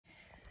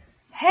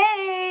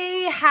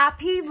Hey,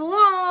 happy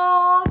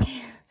vlog!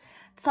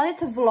 Decided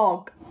to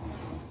vlog.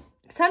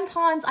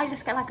 Sometimes I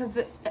just get like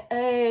a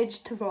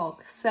urge to vlog,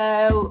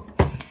 so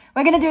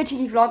we're gonna do a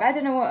cheeky vlog. I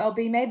don't know what it'll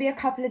be, maybe a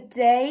couple of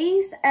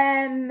days,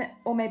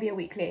 or maybe a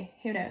weekly,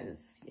 who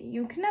knows.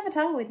 You can never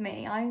tell with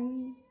me,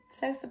 I'm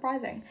so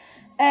surprising.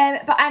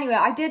 But anyway,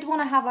 I did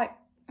want to have like,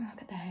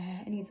 look at the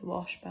hair, it needs a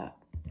wash, but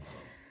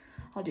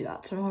I'll do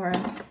that tomorrow.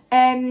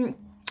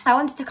 I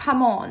wanted to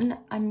come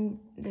on,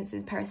 this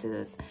is a pair of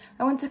scissors.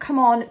 I wanted to come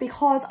on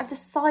because I've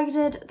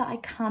decided that I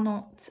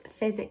cannot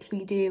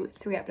physically do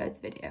 3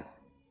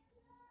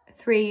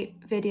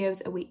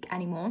 videos a week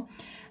anymore.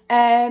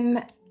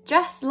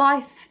 Just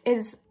life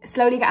is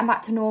slowly getting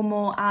back to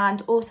normal,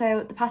 and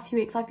also the past few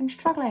weeks I've been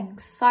struggling.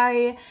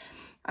 So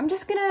I'm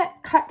just gonna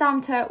cut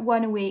down to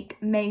 1 a week,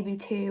 maybe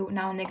 2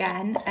 now and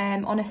again.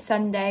 On a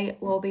Sunday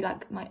will be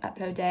like my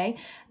upload day.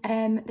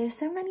 There's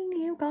so many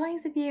new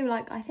guys of you,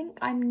 like I think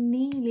I'm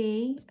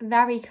nearly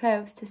very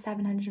close to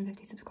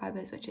 750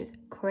 subscribers, which is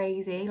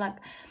crazy. Like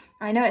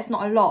I know it's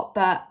not a lot,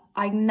 but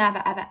I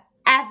never ever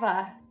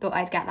thought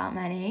I'd get that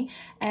many.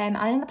 And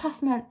in the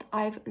past month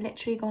I've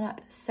literally gone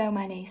up so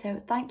many,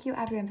 so thank you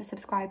everyone for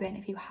subscribing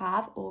if you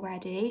have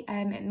already.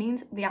 It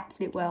means the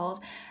absolute world.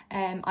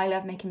 I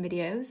love making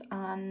videos,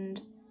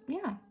 and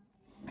yeah.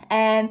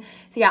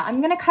 So yeah,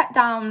 I'm gonna cut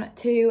down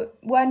to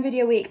 1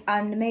 video a week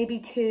and maybe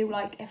 2,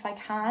 like if I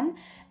can.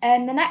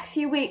 The next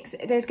few weeks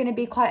there's gonna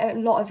be quite a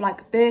lot of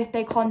like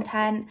birthday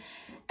content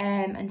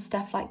and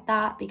stuff like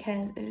that,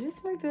 because it is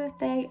my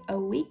birthday a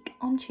week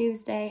on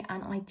Tuesday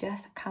and I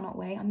just cannot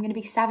wait. I'm gonna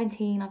be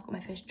 17, I've got my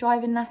first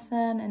driving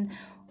lesson and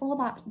all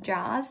that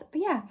jazz.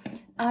 But yeah,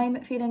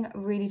 I'm feeling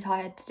really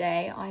tired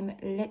today. I'm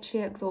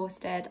literally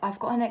exhausted. I've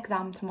got an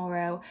exam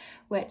tomorrow,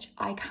 which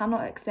I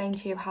cannot explain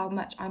to you how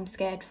much I'm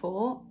scared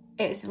for.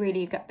 It's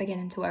really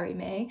beginning to worry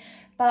me.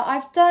 But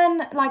I've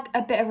done like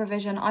a bit of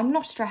revision. I'm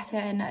not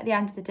stressing. At the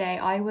end of the day,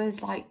 I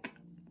was like,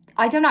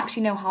 I don't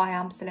actually know how I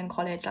am still in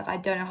college. Like I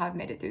don't know how I've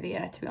made it through the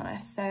year, to be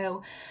honest.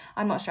 So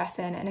I'm not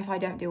stressing, and if I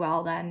don't do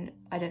well, then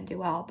I don't do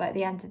well. But at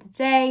the end of the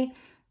day,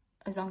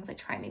 as long as I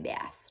try my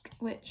best,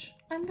 which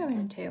I'm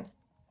going to.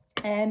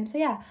 So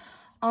yeah,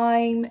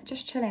 I'm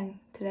just chilling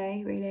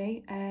today,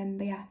 really.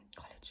 But yeah,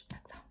 college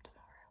exam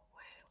tomorrow.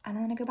 Woo. And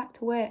then I go back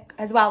to work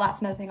as well.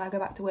 That's another thing, I go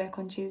back to work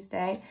on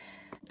Tuesday.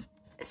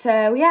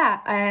 So yeah,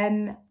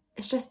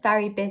 it's just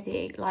very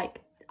busy. Like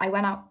I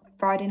went out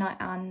Friday night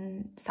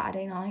and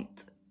Saturday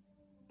night,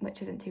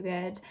 which isn't too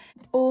good.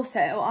 Also,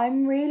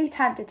 I'm really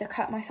tempted to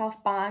cut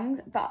myself bangs,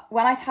 but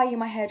when I tell you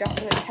my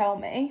hairdresser would kill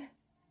me,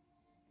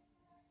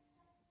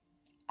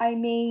 I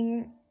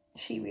mean,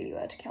 she really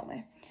would kill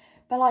me.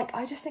 But like,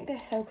 I just think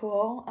they're so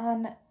cool,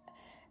 and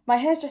my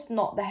hair's just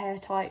not the hair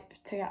type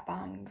to get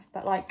bangs,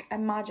 but like,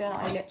 imagine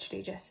I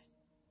literally just,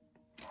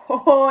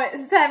 oh,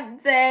 it's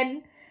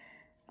tempting.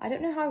 I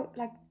don't know how,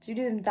 like, do you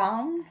do them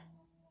down?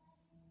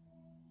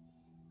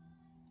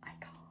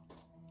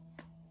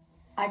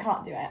 I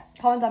can't do it.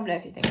 Comment down below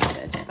if you think I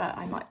should, but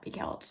I might be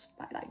killed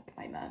by like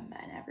my mum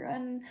and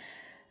everyone,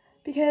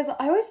 because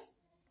I always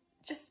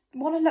just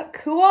want to look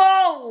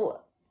cool.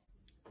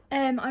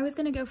 I was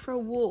gonna go for a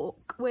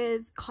walk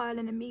with Kyle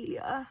and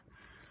Amelia.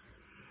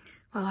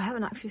 Well, I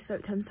haven't actually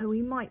spoke to him, so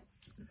we might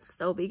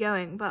still be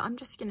going, but I'm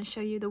just gonna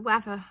show you the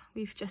weather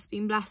we've just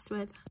been blessed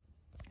with.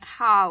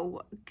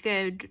 How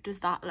good does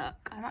that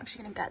look? I'm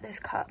actually gonna get this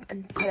cup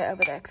and put it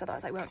over there, because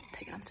otherwise I won't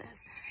take it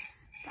downstairs.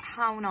 But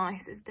how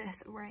nice is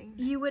this rain?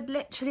 You would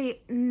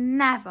literally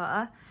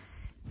never,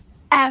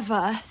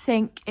 ever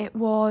think it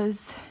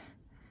was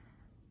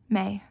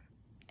May.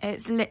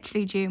 It's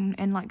literally June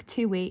in like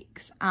 2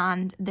 weeks,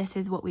 and this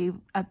is what we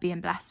are being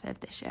blessed with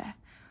this year.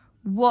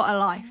 What a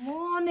life.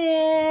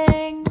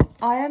 Morning.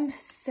 I am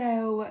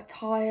so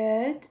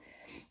tired.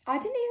 I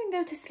didn't even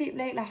go to sleep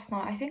late last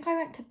night. I think I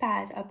went to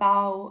bed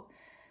about,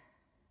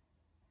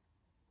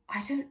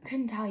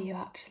 couldn't tell you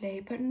actually,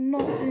 but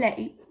not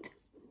late.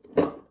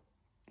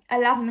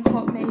 11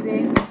 o'clock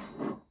maybe,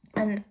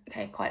 and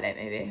okay, quite late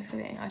maybe for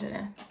me, I don't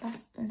know.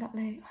 Is that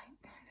late? I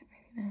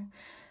don't really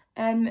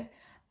know.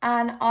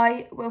 And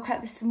I woke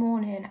up this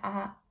morning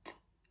at,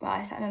 well,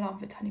 I set an alarm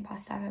for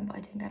 7:20, but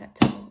I didn't get it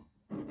till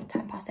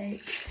 8:10,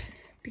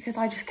 because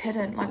I just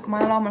couldn't. Like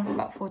my alarm went off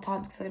about 4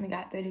 times because I was gonna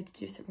get ready to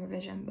do some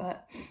revision,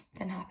 but it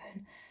didn't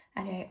happen.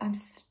 Anyway, I'm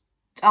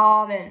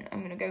starving.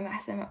 I'm gonna go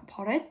get some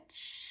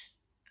porridge,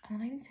 and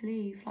then I need to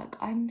leave. Like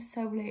I'm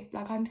so late.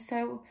 Like I'm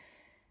so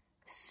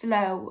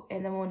slow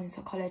in the mornings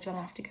for college when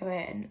I have to go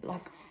in.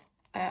 Like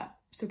I'm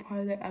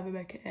surprised I ever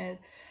make it in,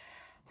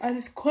 and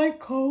it's quite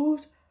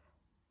cold.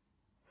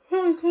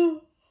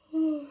 I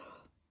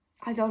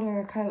don't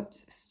wear a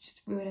coat, it's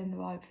just ruining the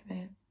vibe for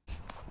me.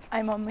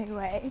 I'm on my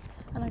way,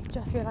 and I've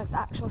just realised the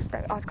actual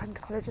state I've come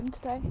to college in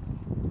today.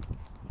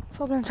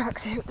 Full-blown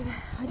tracksuit.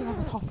 I do have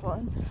a top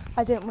on.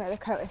 I didn't wear the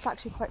coat. It's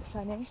actually quite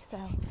sunny, so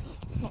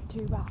it's not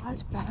too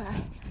bad. But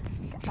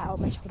get that out of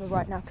my shoulder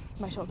right now, because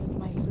my shoulder's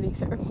my least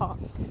favourite part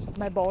of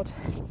my bod.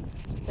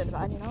 Don't know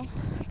about anyone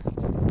else.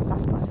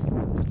 That's fine.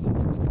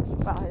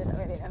 Well, I don't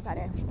really know, but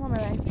anyway, on my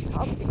way.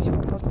 I'll be sure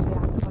probably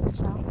after college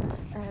now.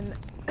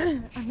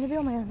 be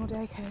on my own all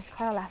day because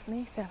Kyle left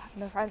me, so I have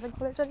no friends in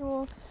college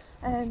anymore.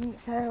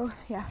 So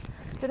yeah,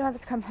 don't know whether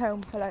to come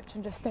home for lunch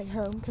and just stay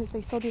home because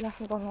they still do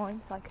lessons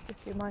online, so I could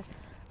just do my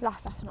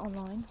last lesson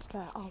online,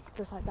 but I'll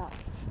decide that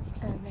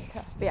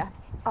later. But yeah,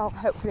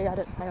 hopefully I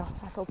don't fail.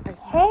 That's all.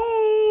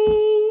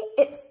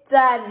 Hey, it's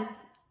done.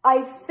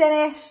 I've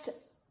finished.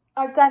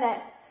 I've done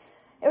it.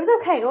 It was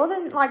okay. It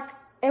wasn't like,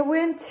 it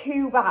weren't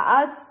too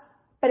bad,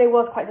 but it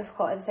was quite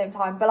difficult at the same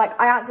time. But like,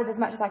 I answered as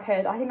much as I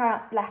could. I think I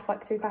left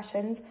like 3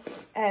 questions,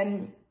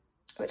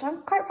 which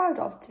I'm quite proud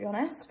of, to be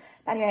honest.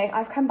 But anyway,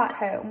 I've come back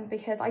home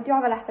because I do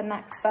have a lesson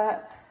next,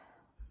 but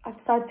I've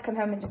decided to come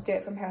home and just do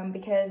it from home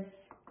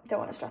because I don't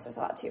want to stress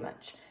myself out too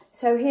much.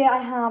 So here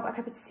I have a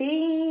cup of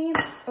tea.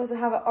 I also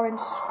have an orange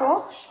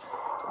squash.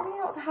 I don't really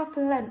know what to have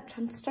for lunch.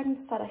 I'm struggling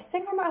to decide. I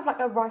think I might have like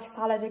a rice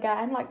salad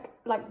again,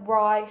 like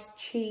rice,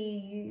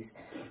 cheese,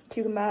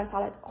 cucumber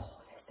salad. Oh,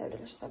 it's so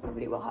delicious. I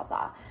probably will have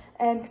that.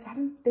 Because we're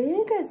having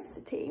burgers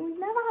for tea. We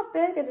never have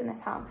burgers in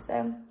this house,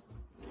 so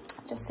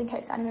just in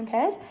case anyone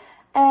cared.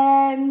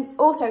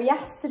 Also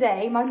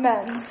yesterday, my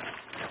mum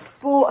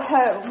brought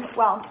home,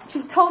 well,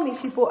 she told me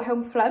she brought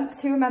home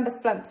flumps. Who remembers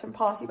flumps from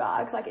party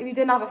bags? Like, if you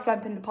didn't have a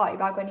flump in the party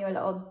bag when you were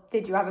little,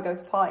 did you ever go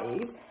to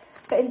parties?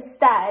 But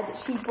instead,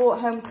 she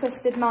brought home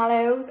twisted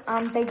mallows,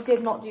 and they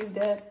did not do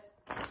the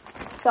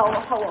fill the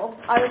hole.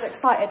 I was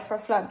excited for a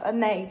flump,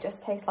 and they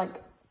just taste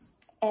like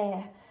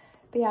air.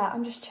 But yeah,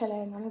 I'm just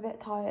chilling. I'm a bit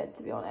tired,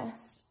 to be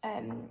honest.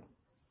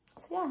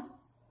 So yeah.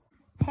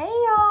 Hey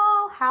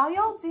y'all, how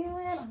y'all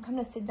doing? I'm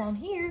gonna sit down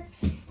here.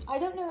 I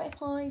don't know if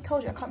I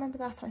told you, I can't remember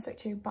the last time I spoke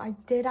to you, but I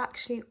did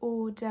actually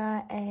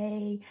order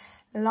a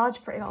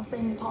large Pretty Little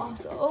Thing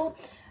parcel.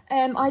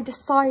 I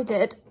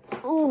decided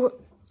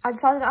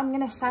I'm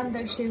gonna send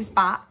those shoes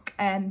back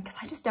because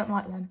I just don't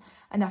like them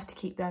enough to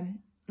keep them.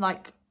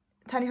 Like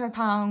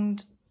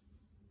 £25,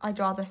 I'd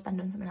rather spend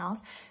on something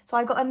else. So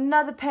I got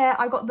another pair.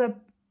 I got the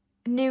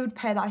nude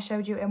pair that I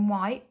showed you in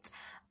white,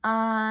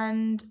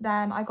 and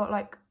then I got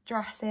like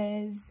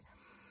dresses,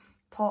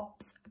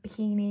 tops,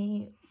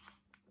 bikini.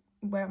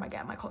 Where am I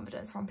getting my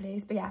confidence from,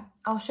 please? But yeah,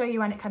 I'll show you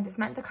when it comes. It's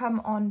meant to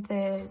come on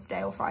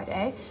Thursday or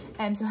Friday,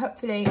 so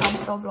hopefully I'm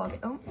still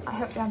vlogging.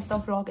 Hopefully I'm still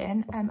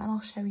vlogging, and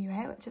I'll show you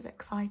it, which is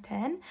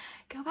exciting.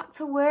 Go back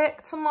to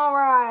work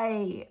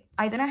tomorrow.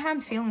 I don't know how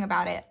I'm feeling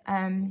about it.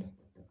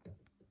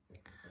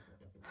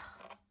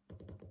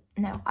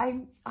 No,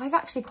 I've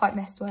actually quite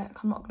missed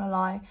work, I'm not gonna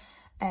lie.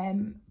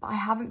 But I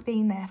haven't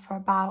been there for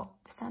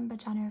about December,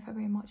 January,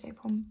 February, March,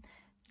 April,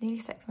 nearly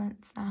 6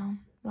 months now.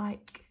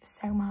 Like,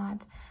 so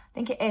mad. I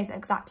think it is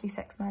exactly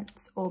 6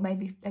 months, or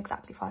maybe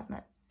exactly 5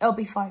 months. It'll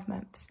be 5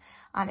 months,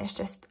 and it's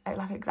just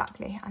like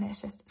exactly, and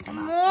it's just so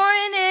mad.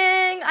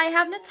 Morning. I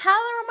have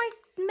Nutella on my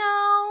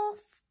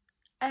mouth.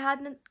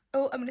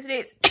 I'm gonna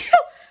sneeze.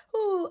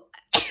 Oh,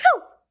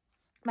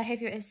 my hay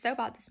fever is so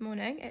bad this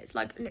morning. It's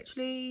like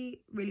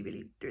literally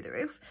really through the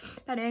roof.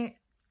 Anyway,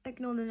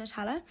 ignore the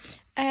Nutella.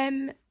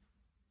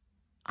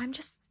 I'm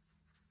just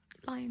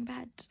lying in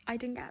bed. I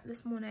didn't get up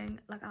this morning,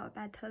 like out of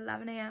bed till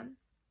 11 AM.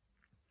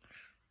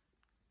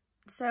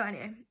 So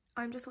anyway,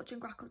 I'm just watching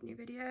Grackel's new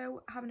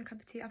video, having a cup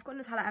of tea. I've got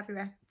Nutella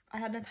everywhere. I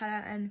had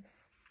Nutella and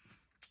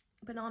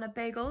banana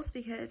bagels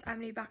because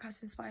Emily Back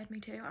has inspired me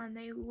to, and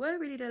they were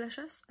really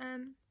delicious.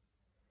 But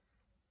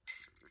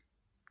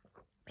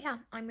yeah,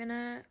 I'm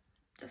gonna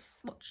just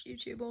watch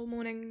YouTube all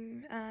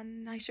morning,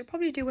 and I should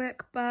probably do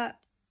work, but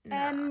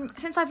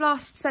since I've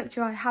last spoke to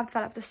you, I have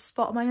developed a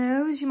spot on my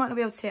nose. You might not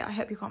be able to see it. I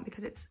hope you can't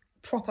because it's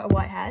proper a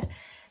whitehead.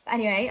 But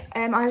anyway,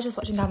 I was just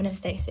watching Gavin and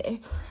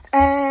Stacey.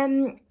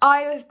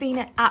 I've been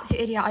an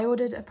absolute idiot. I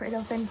ordered a Pretty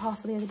Little Thing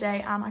parcel the other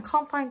day, and I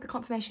can't find the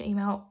confirmation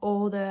email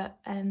or the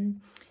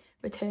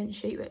return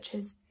sheet, which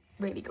is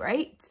really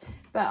great.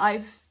 But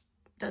I've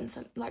done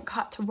some, like,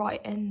 had to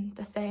write in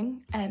the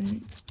thing.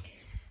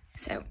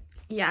 So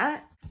yeah.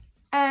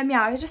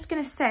 Yeah, I was just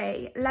gonna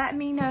say, let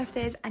me know if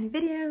there's any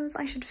videos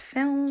I should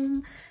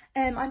film.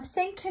 I'm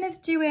thinking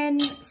of doing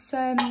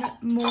some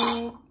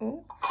more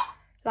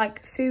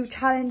like food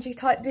challengey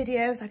type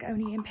videos, like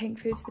only eating pink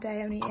foods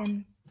today, only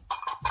eating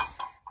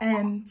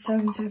so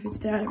and so foods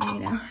today, I don't really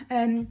know.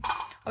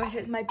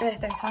 Obviously it's my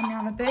birthday, so I'm gonna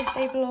have a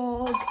birthday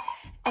vlog,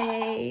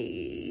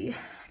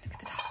 look at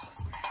the towels,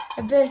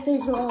 a birthday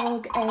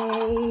vlog,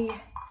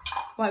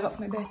 what I got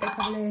for my birthday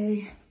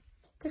probably,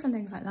 different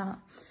things like that.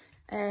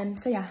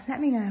 So yeah, let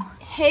me know.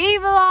 Hey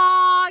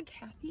vlog!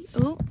 Happy,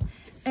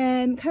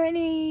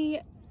 currently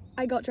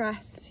I got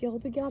dressed. You'll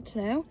be glad to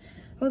know.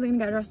 I wasn't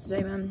gonna get dressed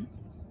today, man.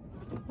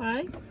 Why?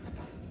 It's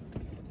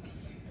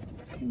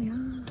gonna be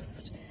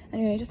asked.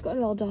 Anyway, I just got a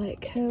little Diet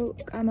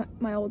Coke. I'm at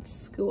my old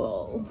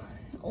school.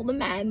 All the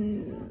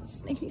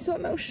memes make me so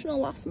emotional.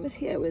 Last time I was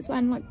here was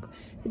when, like,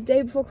 the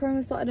day before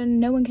Corona started and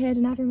no one cared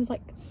and everyone was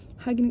like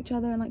hugging each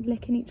other and like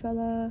licking each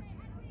other.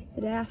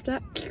 The day after,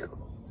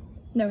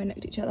 no one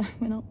licked each other.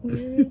 We're not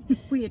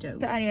weirdos.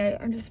 But anyway,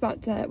 we're just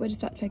about to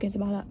pick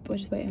Isabel up. We're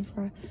just waiting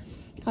for her.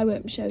 I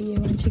won't show you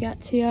when she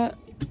gets here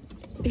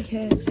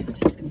because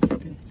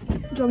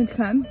do you want me to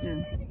come?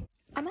 Yeah.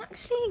 I'm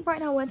actually right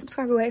now 1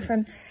 subscriber away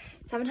from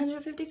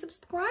 750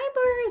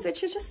 subscribers,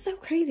 which is just so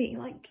crazy.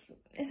 Like,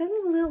 it's only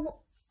a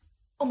little,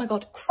 oh my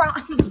god, crap.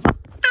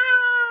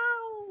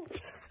 Ow!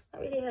 That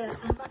really hurt.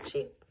 I'm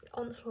actually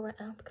on the floor right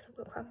now because I've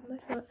got crap on my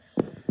foot.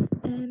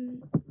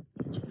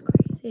 It's just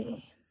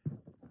crazy.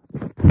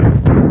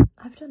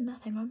 I've done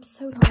nothing. I'm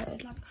so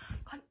tired. Like,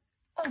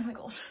 oh my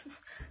god.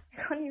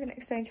 I can't even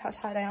explain to you how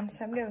tired I am.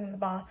 So I'm going in the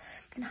bar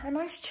and have a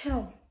nice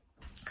chill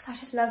because I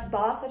just love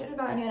bars. I don't know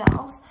about anyone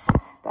else,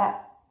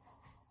 but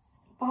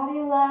body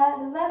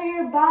love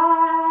your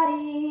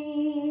body.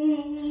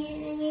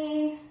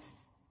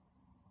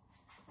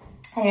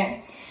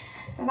 Anyway,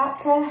 I'm about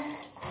to.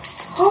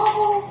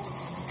 Oh,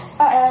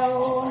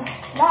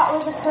 that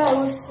was a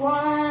close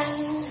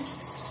one.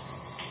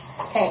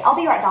 Okay, I'll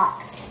be right back.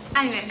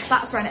 Anyway,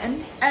 that's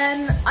running.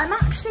 I'm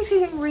actually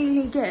feeling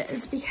really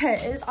good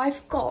because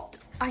I've got,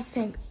 I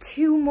think,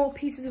 2 more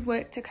pieces of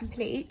work to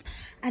complete,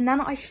 and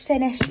then I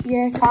finished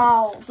year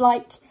 12.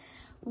 Like,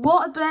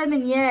 what a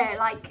blooming year.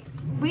 Like,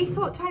 we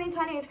thought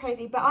 2020 was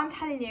crazy, but I'm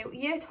telling you,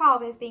 year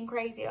 12 has been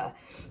crazier.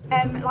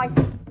 Like,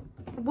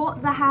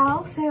 what the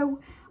hell? So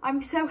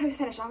I'm so close to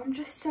finish. I'm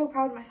just so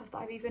proud of myself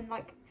that I've even,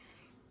 like,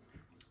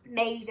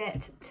 made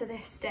it to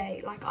this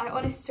day. Like, I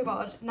honest to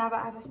God never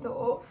ever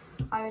thought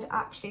I would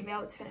actually be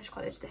able to finish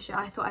college this year.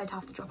 I thought I'd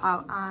have to drop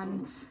out,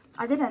 and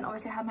I didn't.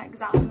 Obviously I had my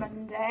exam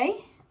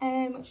Monday,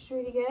 which is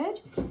really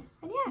good. And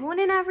yeah,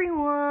 morning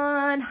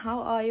everyone,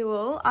 how are you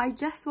all? I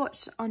just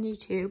watched on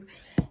YouTube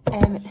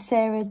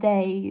Sarah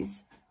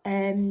Day's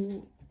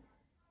wedding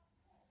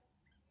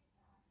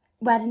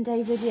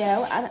day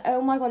video, and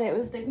oh my god, it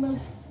was the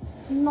most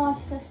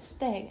nicest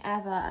thing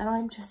ever, and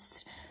I'm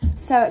just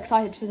so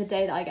excited for the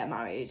day that I get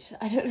married.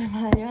 I don't know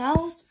about anyone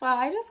else, but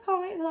I just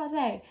can't wait for that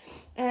day.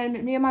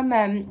 Me and my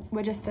mum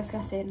were just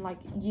discussing like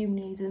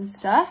unis and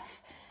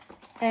stuff,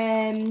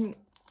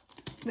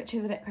 which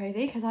is a bit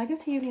crazy because I go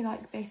to uni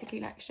like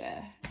basically next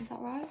year. Is that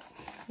right?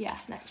 Yeah,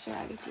 next year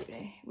I go to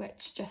uni,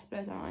 which just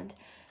blows my mind.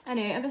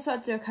 Anyway, I'm just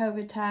about to do a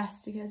COVID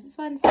test because it's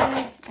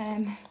Wednesday,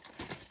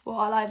 what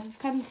our lives have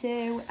come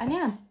to, and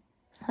yeah,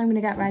 I'm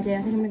gonna get ready.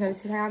 I think I'm gonna go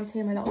to my auntie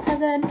and my little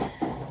cousin,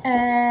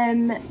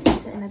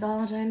 sit in the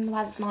garden. The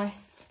weather's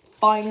nice,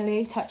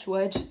 finally, touch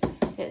wood,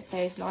 it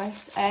stays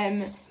nice.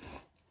 I'm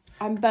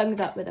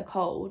bunged up with a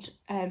cold.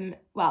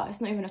 Well,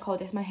 it's not even a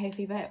cold, it's my hay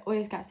fever. It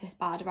always gets this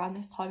bad around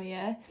this time of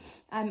year.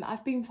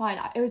 I've been fine.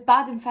 It was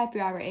bad in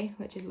February,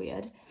 which is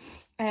weird.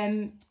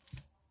 And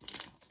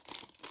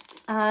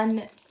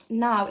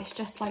now it's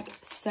just like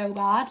so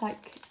bad.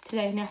 Like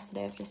today and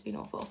yesterday have just been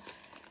awful.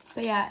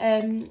 But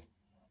yeah,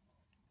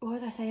 what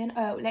was I saying?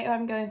 Oh, later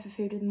I'm going for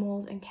food with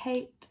Moles and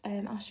Kate,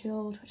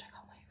 Ashfield, which I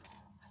can't wait for.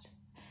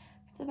 It's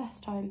the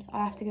best times.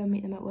 I have to go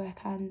meet them at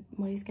work, and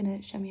Molly's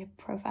gonna show me a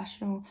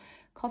professional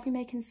coffee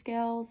making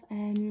skills.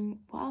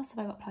 What else have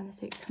I got planned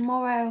this week?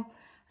 Tomorrow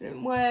I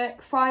don't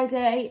work.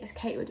 Friday is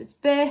Kate Woodward's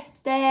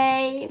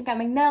birthday. I'm getting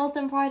my nails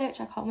done Friday,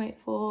 which I can't wait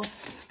for.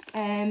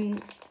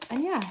 And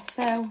yeah,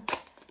 so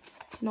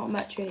not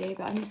much really,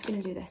 but I'm just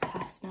gonna do this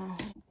test now.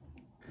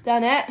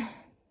 Done it.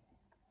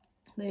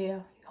 There you go,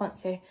 you can't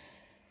see.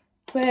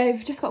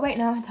 We've just got to wait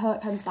now until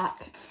it comes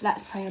back.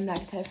 Let's pray I'm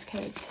negative,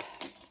 because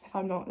if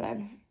I'm not,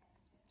 then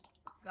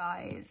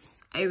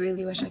guys, I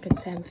really wish I could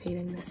say I'm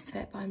feeling this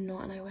fit, but I'm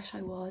not, and I wish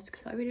I was,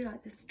 because I really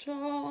like this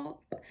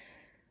top. But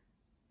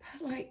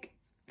like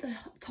the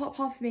top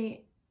half of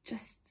me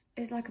just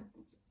is like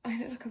I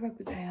look like a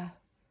rugby player.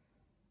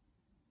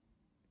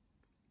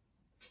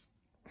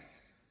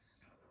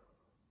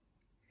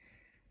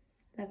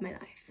 Love my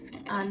life.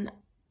 And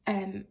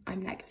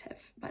I'm negative,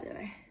 by the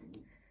way.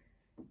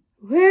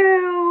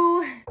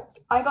 Woo!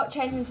 I got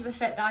changed into the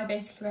fit that I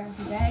basically wear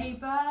every day,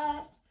 but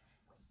I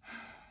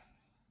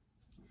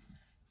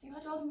think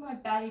I'd rather my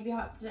belly be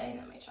out today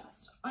than my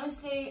chest.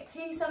 Honestly,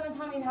 please someone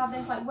tell me to have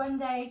this. Like, one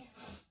day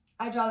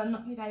I'd rather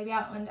not my belly be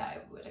out, one day I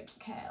wouldn't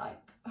care.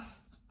 Like,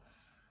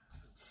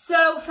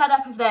 so fed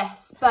up of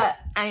this. But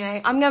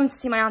anyway, I'm going to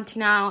see my auntie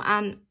now,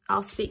 and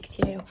I'll speak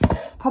to you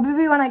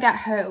probably when I get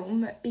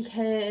home,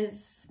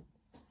 because,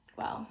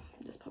 well,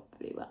 just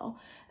probably will.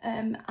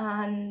 And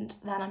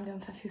then I'm going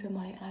for food with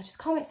Molly, and I just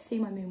can't wait to see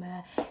my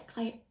moonmare, because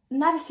I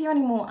never see her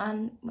anymore,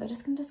 and we're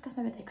just going to discuss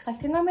my birthday, because I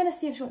think I'm going to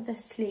see if she wants to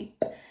sleep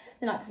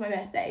the night before my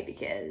birthday,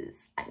 because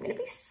I'm going to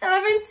be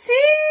 17!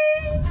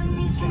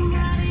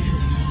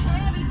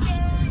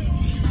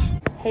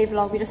 Hey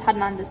vlog, we just had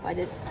Nando's, but I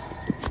did.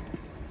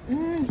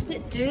 It's a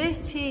bit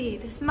dirty.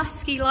 This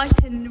musky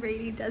lighting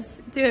really does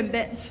doing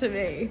bits for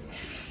me.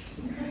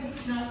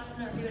 No, it's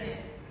not doing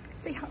it.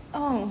 See how,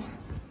 oh,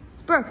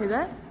 it's broke, is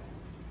it?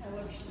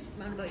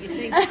 Man about your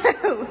thing.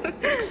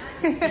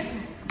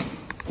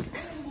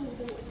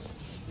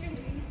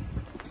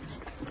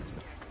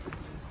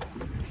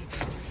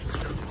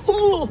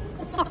 Oh,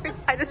 sorry,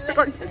 I just stood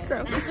on your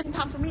toe.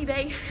 £15 from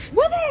eBay.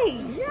 Were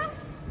they?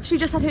 Yes. She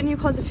just had her new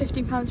clothes for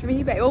 £15 from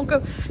eBay. All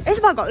go.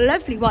 Isabel got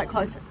lovely white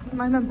clothes. I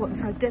remember what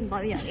I didn't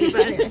buy the end,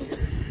 but anyway.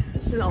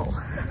 Lol.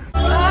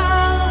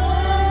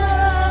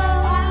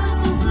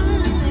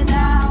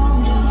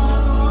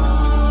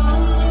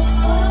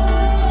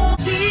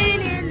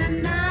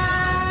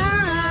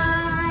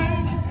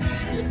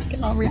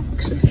 our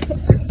reactions.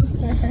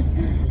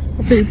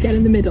 I'll please get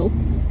in the middle.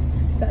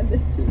 Send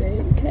this to me,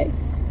 okay?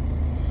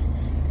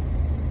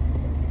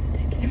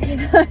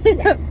 Hi,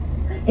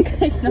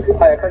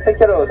 can I take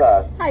your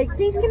order? Hi,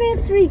 please can I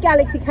have 3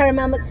 Galaxy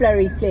Caramel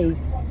McFlurries,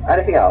 please?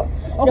 Anything else?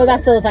 No,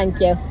 that's all, thank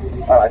you.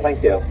 Alright,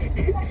 thank you.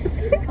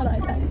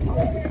 Alright, thanks.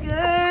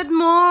 Good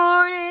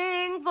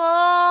morning,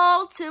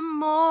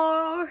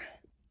 Baltimore.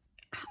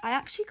 I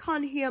actually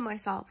can't hear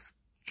myself.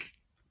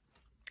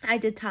 I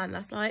did tan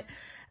last night.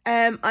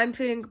 I'm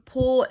feeling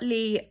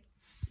poorly.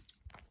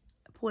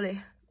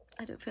 I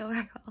don't feel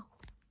very well.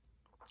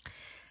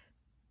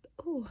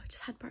 Oh, I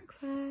just had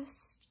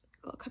breakfast,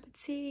 got a cup of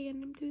tea,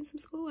 and I'm doing some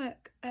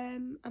schoolwork.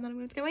 And then I'm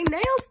going to get my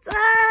nails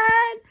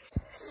done.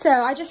 So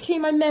I just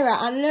cleaned my mirror,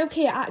 and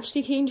low-key it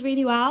actually cleaned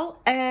really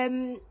well.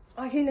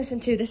 I cleaned this one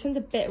too. This one's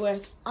a bit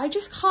worse. I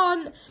just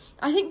can't.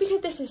 I think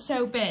because this is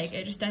so big,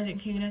 it just doesn't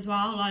clean as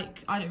well.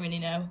 Like, I don't really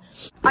know.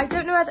 I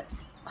don't know whether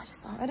I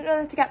don't know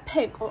whether to get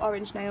pink or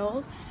orange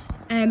nails.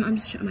 I'm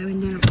just shutting my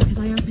window because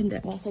I opened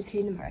it whilst I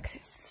cleaned the mirror because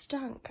it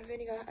stunk. I've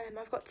only got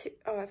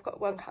I've got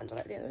one candle,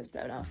 like the other one's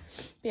blown out.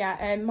 But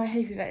yeah, my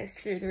hay fever is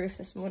through the roof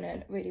this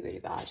morning, really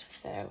bad.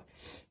 So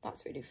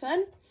that's really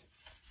fun.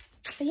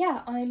 But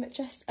yeah, I'm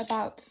just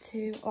about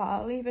to, well,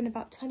 I'll leave in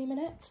about 20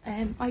 minutes.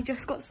 I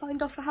just got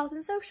signed off for health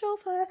and social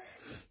for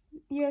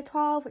year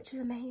 12, which is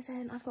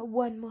amazing. I've got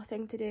one more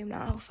thing to do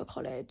now for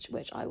college,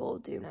 which I will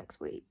do next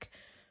week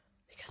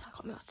because I've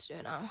got nothing else to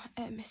do now.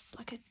 It's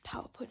like a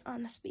PowerPoint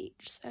and a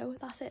speech, so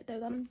that's it though,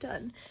 then I'm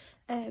done,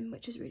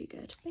 which is really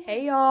good.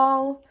 Hey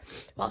y'all,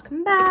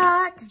 welcome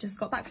back. I've just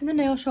got back from the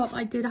nail shop.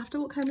 I did have to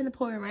walk home in the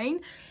pouring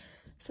rain,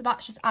 so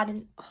that's just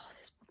adding,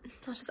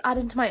 that's just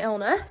adding to my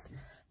illness.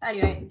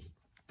 Anyway,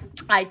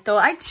 I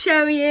thought I'd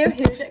show you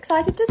who's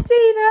excited to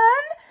see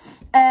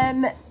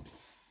them.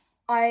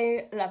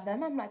 I love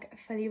them. I'm like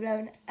fully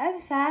blown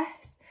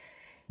obsessed.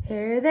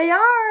 Here they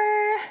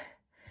are.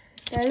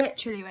 They're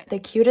literally the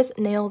cutest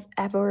nails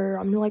ever.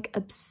 I'm like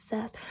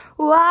obsessed.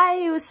 Why are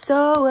you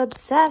so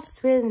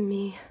obsessed with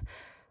me?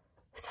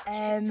 So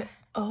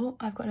oh,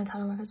 I've got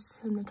Nutella, like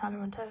some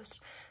Nutella on toast.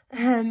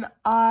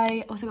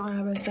 I also got my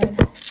eyebrows done.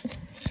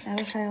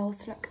 Their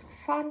fails look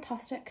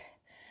fantastic.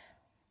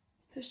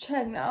 Just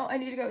chilling now. I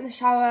need to go in the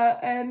shower.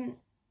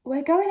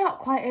 We're going out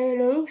quite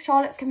early.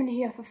 Charlotte's coming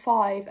here for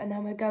 5 and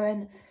then we're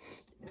going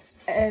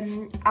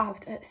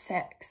out at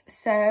 6.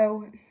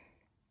 So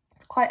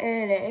it's quite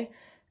early.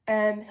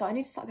 So I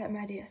need to start getting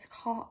ready. It's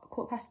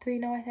 3:15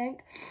 now, I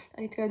think.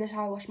 I need to go in the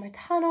shower, wash my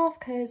tan off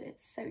because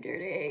it's so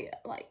dirty.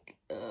 Like,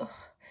 ugh.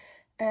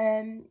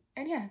 And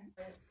yeah.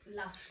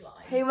 Lash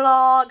line. Hey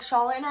vlog,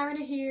 Charlotte and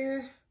Erin are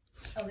here.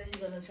 Oh, this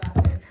is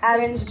unattractive.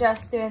 Erin's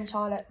just doing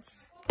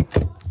Charlotte's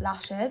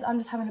lashes. I'm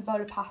just having a bowl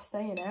of pasta,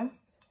 you know.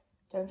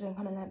 Don't drink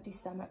on an empty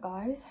stomach,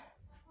 guys.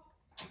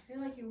 I feel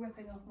like you're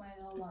ripping off my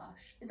little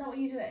lash. Is that what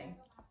you're doing?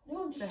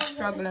 No, I'm just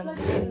struggling a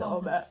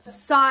little bit.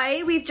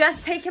 So we've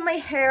just taken my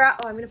hair out.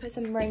 Oh, I'm gonna put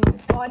some ring.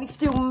 Oh, I need to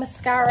do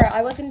mascara.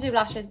 I was gonna do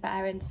lashes, but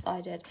Erin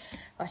decided.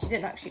 Well, she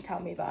didn't actually tell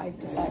me, but I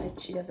decided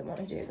she doesn't want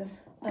to do them.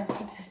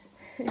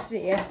 Do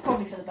you?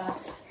 Probably for the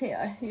best.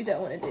 Yeah, you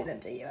don't want to do them,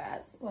 do you,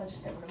 Az? Well, I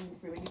just don't want to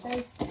ruin your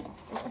face.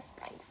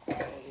 Thanks,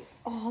 babe.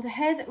 Oh, the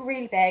hair's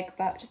really big,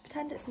 but just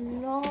pretend it's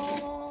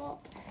not.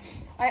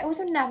 I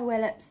also never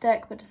wear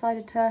lipstick, but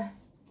decided to.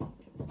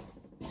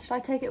 Should I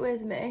take it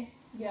with me?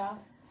 Yeah.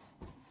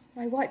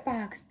 My white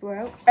bag's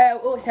broke. Oh,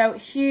 also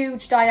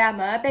huge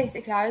dilemma.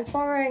 Basically, I was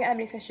borrowing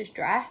Emily Fisher's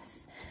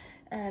dress,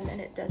 and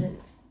it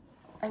doesn't.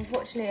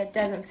 Unfortunately, it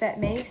doesn't fit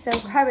me. So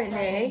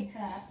currently,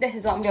 this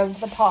is what I'm going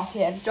to the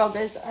party in: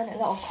 joggers and a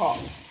little crop.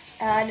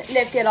 And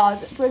Liv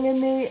Gillard's bringing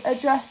me a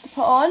dress to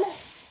put on,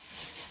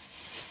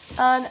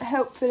 and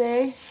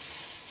hopefully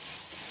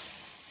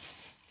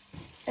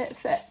it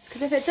fits.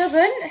 Because if it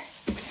doesn't,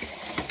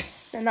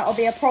 then that'll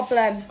be a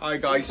problem. Hi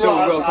guys, so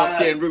Will Cox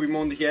here and Ruby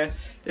Monday here.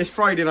 It's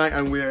Friday night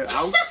and we're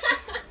out.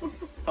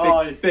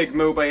 Big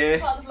Moba here,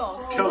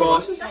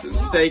 boss,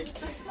 steak,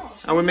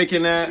 and we're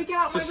making a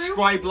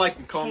subscribe, like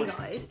and comment.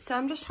 Hey guys, so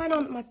I'm just trying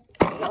on my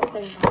little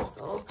thing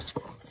parcel,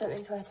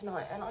 something to wear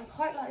tonight, and I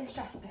quite like this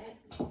dress bit.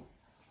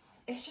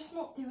 It's just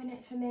not doing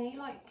it for me.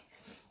 Like,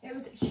 it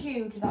was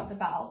huge without the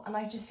belt, and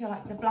I just feel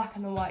like the black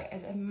and the white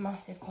is a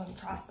massive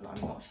contrast, and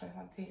I'm not sure if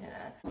I'm feeling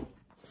it.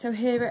 So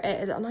here it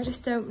is, and I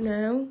just don't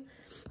know.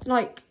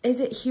 Like, is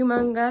it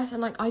humongous?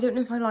 And like, I don't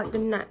know if I like the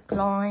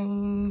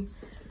neckline.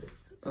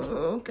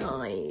 Oh,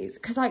 guys,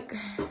 because like,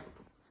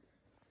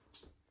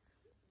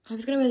 I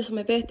was gonna wear this on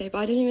my birthday, but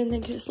I didn't even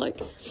think it's like,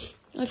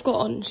 I've got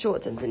on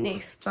shorts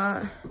underneath,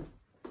 but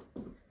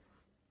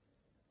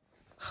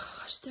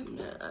I just don't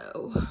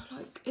know.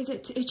 Like, is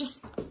it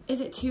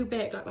too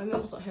big? Like, my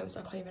mum's not home,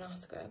 so I can't even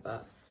ask her,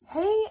 but.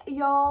 Hey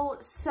y'all,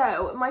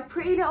 so my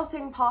pretty little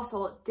thing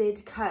parcel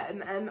did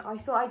come, and I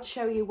thought I'd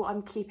show you what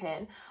I'm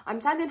keeping. I'm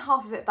sending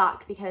half of it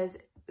back because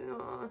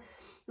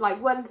like,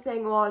 one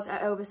thing was an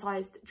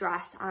oversized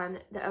dress, and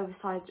the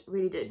oversized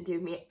really didn't do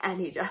me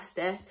any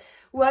justice.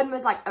 One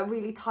was like a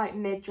really tight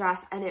mid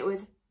dress, and it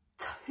was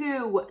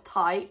too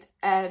tight,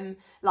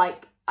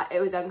 like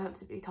it was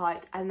uncomfortably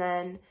tight. And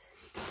then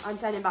I'm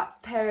sending back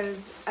a pair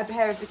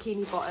of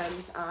bikini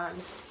bottoms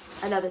and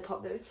another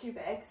top that was too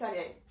big. So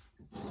anyway,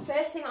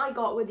 first thing I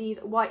got were these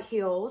white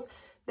heels.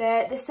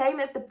 They're the same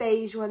as the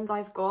beige ones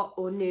I've got,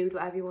 or nude,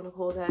 whatever you want to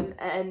call them.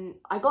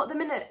 I got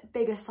them in a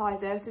bigger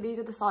size though, so these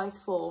are the size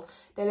 4.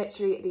 They're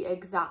literally the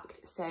exact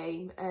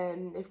same.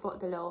 They've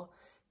got the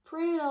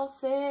pretty little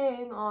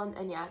thing on,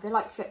 and yeah, they're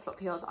like flip-flop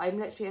heels. I'm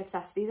literally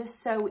obsessed. These are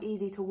so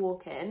easy to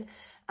walk in,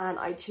 and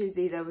I choose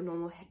these over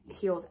normal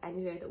heels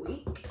any day of the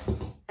week.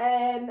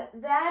 Then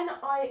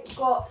I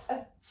got a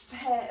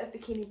pair of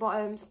bikini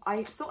bottoms.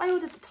 I thought I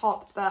ordered the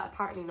top, but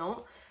apparently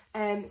not.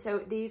 So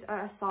these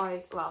are a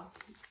size, well,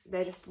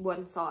 they're just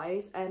one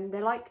size, and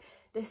they're like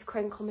this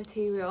crinkle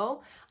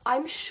material.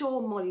 I'm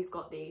sure Molly's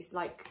got these.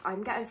 Like,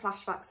 I'm getting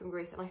flashbacks from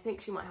Greece, and I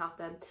think she might have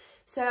them.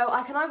 So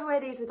I can either wear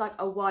these with like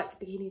a white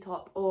bikini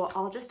top, or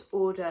I'll just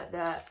order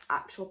the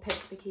actual pink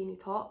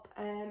bikini top.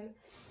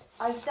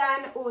 I've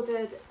then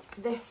ordered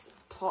this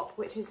top,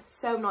 which is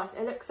so nice.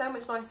 It looks so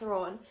much nicer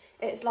on.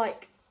 It's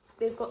like,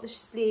 they've got the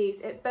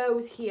sleeves, it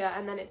bows here,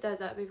 and then it does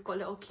up. We've got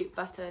little cute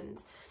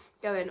buttons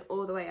going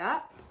all the way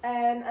up.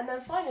 And then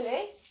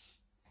finally,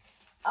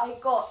 I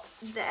got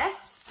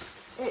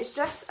this. It's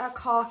just a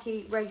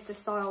khaki racer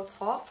style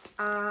top,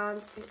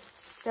 and it's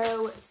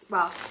so,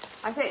 well,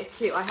 I say it's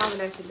cute, I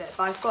haven't opened it,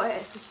 but I've got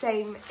it the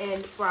same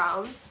in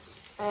brown,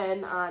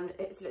 and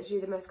it's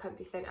literally the most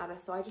comfy thing ever.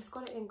 So I just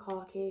got it in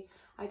khaki.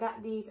 I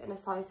got these in a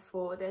size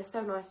 4. They're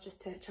so nice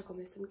just to chuck on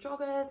with some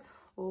joggers,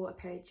 or a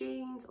pair of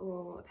jeans,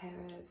 or a pair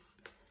of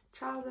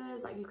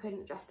trousers. Like, you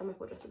couldn't dress them up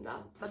or dress them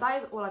down. But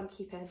that is all I'm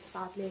keeping,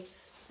 sadly.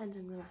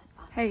 Sending the rest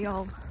back. Hey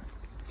y'all,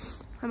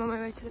 I'm on my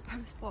way to the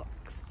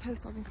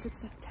post office to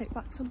take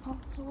back some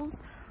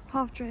parcels.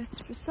 Half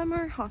dressed for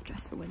summer, half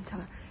dressed for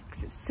winter,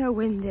 because it's so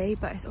windy,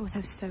 but it's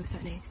also so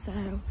sunny, so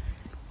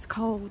it's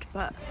cold.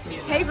 But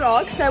Hey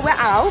vlog, so we're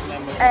out,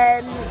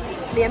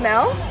 me and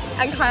Mel,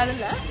 and Kyle and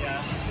Liv,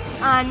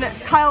 and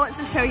Kyle wants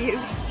to show you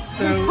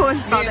his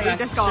porn star that he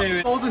just got.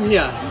 I wasn't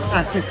here.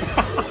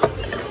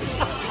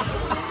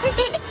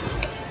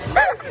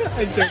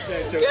 I'm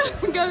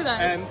joking. Go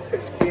then.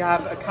 We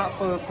have a cat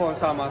full of porn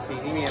star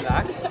martini, me and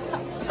Dax.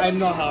 I'm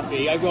not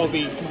happy. I will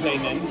be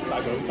complaining.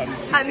 I won't.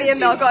 And me and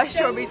Mel got a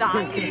strawberry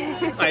dark.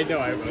 I know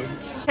I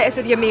won't. Hit us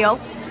with your meal.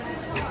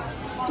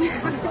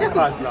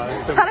 That's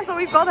nice. So, Tell us what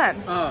we've got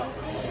then. oh,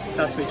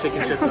 sesame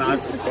chicken chips and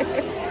ads.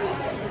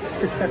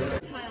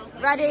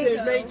 Ready?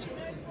 Cheers, mate.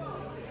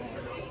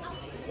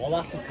 Well,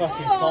 that's a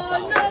fucking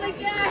cop-out. Not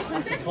again!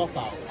 That's a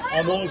cop-out.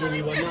 I'm ordering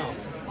you one now.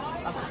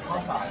 That's a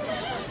cop-out.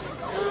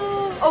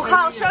 Oh,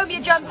 Kyle, show me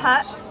your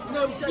jumper.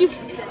 No,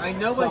 don't. I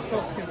know I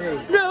spoke to you.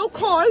 No,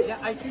 Kyle. Yeah,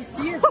 I can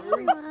see it.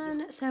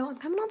 so I'm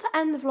coming on to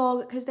end the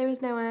vlog because there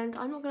is no end.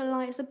 I'm not gonna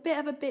lie, it's a bit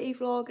of a bitty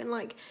vlog and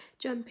like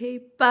jumpy,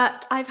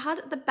 but I've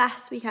had the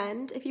best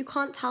weekend. If you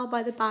can't tell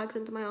by the bags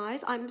under my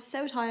eyes, I'm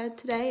so tired.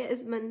 Today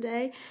is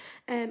Monday.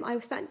 I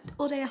spent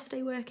all day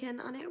yesterday working,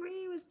 and it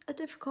really was a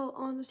difficult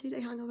on a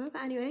 2-day hangover.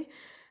 But anyway,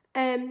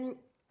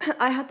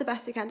 I had the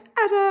best weekend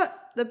ever.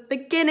 The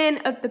beginning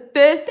of the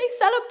birthday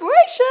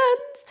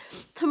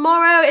celebrations.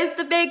 Tomorrow is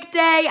the big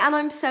day, and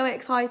I'm so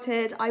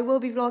excited. I will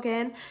be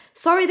vlogging.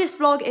 Sorry this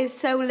vlog is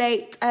so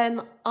late.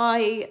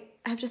 I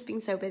have just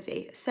been so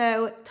busy.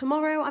 So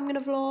tomorrow I'm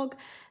gonna vlog.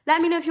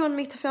 Let me know if you want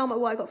me to film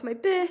what I got for my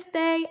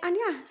birthday. And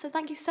yeah, so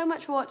thank you so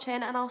much for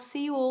watching, and I'll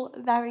see you all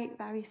very,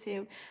 very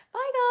soon.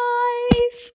 Bye guys.